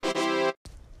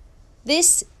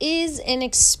This is an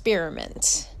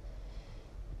experiment.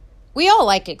 We all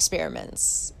like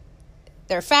experiments.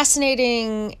 They're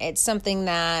fascinating. It's something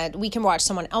that we can watch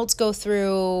someone else go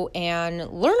through and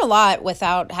learn a lot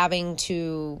without having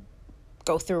to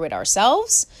go through it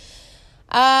ourselves.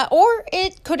 Or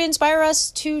it could inspire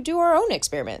us to do our own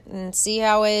experiment and see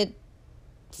how it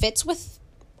fits with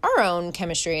our own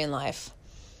chemistry in life.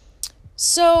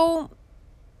 So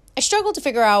I struggled to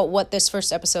figure out what this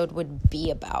first episode would be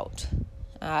about.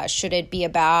 Should it be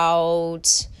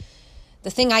about the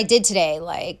thing I did today,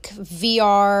 like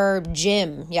VR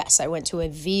gym? Yes, I went to a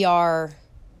VR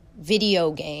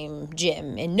video game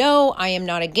gym. And no, I am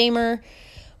not a gamer,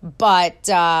 but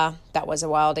that was a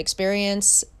wild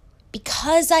experience.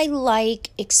 Because I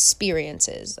like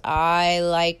experiences, I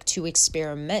like to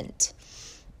experiment.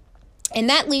 And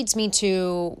that leads me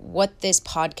to what this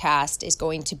podcast is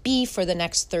going to be for the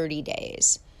next 30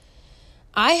 days.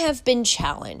 I have been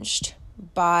challenged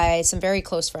by some very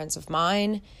close friends of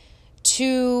mine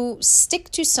to stick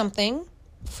to something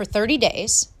for 30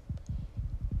 days.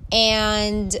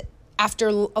 And after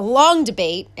a long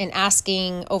debate and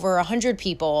asking over 100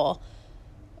 people,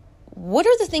 what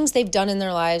are the things they've done in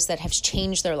their lives that have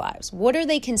changed their lives? What are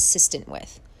they consistent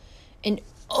with? And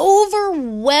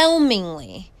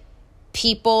overwhelmingly,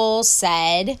 people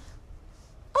said,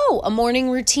 a morning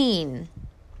routine,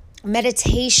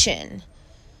 meditation,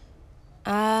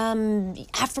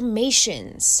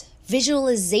 affirmations,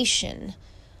 visualization,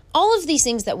 all of these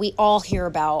things that we all hear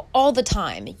about all the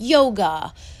time,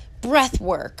 yoga, breath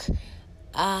work,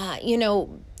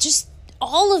 just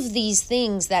all of these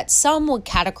things that some would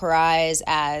categorize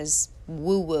as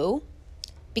woo-woo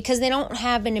because they don't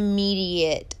have an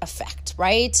immediate effect,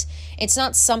 right? It's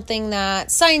not something that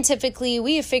scientifically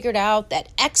we have figured out that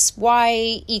X,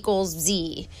 Y equals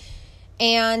Z.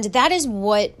 And that is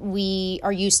what we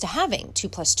are used to having. 2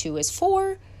 + 2 is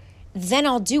 4. Then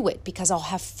I'll do it because I'll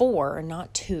have 4 and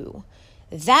not 2.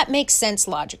 That makes sense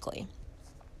logically.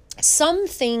 Some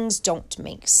things don't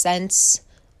make sense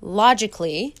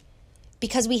logically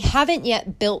because we haven't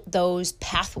yet built those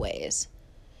pathways.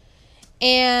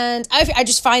 And I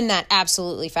just find that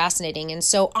absolutely fascinating. And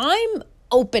so I'm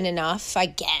open enough, I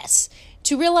guess,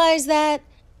 to realize that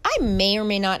I may or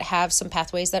may not have some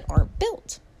pathways that aren't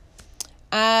built.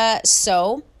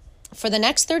 So for the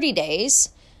next 30 days,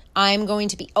 I'm going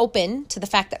to be open to the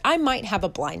fact that I might have a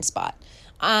blind spot.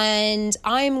 And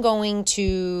I'm going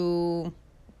to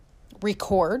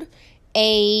record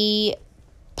a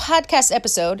podcast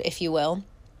episode, if you will,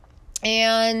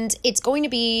 and it's going to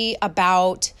be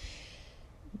about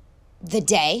the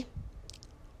day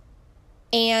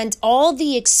and all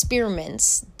the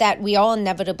experiments that we all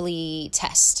inevitably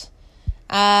test.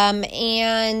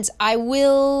 And I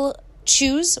will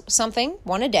choose something,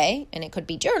 one a day, and it could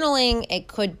be journaling, it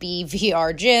could be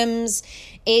VR gyms,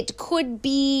 it could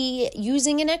be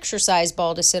using an exercise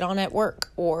ball to sit on at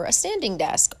work, or a standing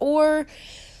desk, or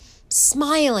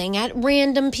smiling at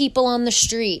random people on the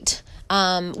street,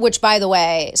 which, by the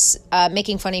way,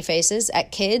 making funny faces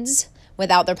at kids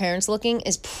without their parents looking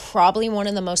is probably one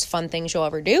of the most fun things you'll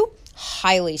ever do.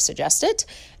 Highly suggest it.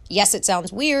 Yes, it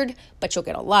sounds weird, but you'll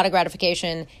get a lot of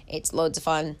gratification. It's loads of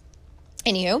fun.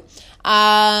 Anywho,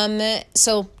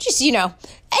 so just, and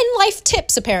life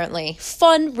tips, apparently.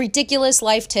 Fun, ridiculous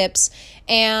life tips.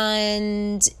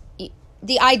 And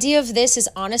the idea of this is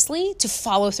honestly to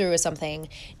follow through with something.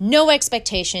 No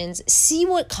expectations. See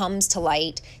what comes to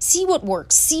light. See what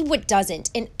works. See what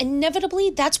doesn't. And inevitably,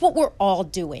 that's what we're all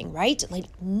doing, right? Like,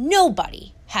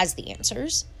 nobody has the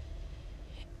answers.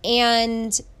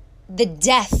 And the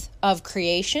death of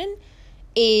creation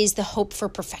is the hope for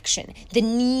perfection, the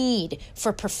need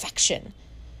for perfection.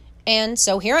 And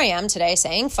so here I am today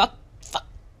saying, fuck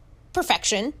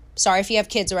perfection. Sorry if you have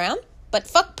kids around, but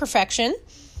fuck perfection.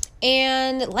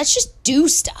 And let's just do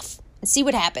stuff and see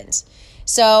what happens.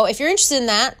 So if you're interested in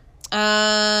that,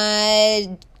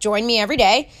 join me every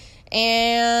day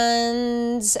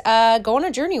and go on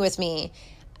a journey with me.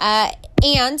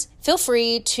 And feel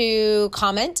free to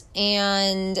comment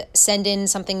and send in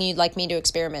something you'd like me to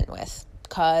experiment with,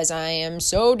 because I am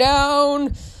so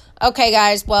down. Okay,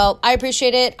 guys. Well, I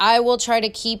appreciate it. I will try to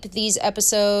keep these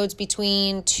episodes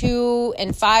between 2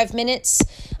 and 5 minutes.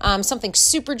 Something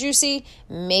super juicy,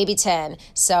 maybe 10.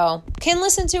 So can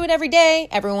listen to it every day.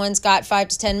 Everyone's got 5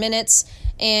 to 10 minutes.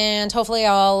 And hopefully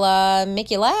I'll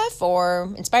make you laugh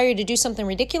or inspire you to do something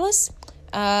ridiculous.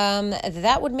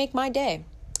 That would make my day.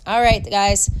 All right,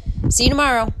 guys. See you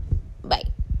tomorrow.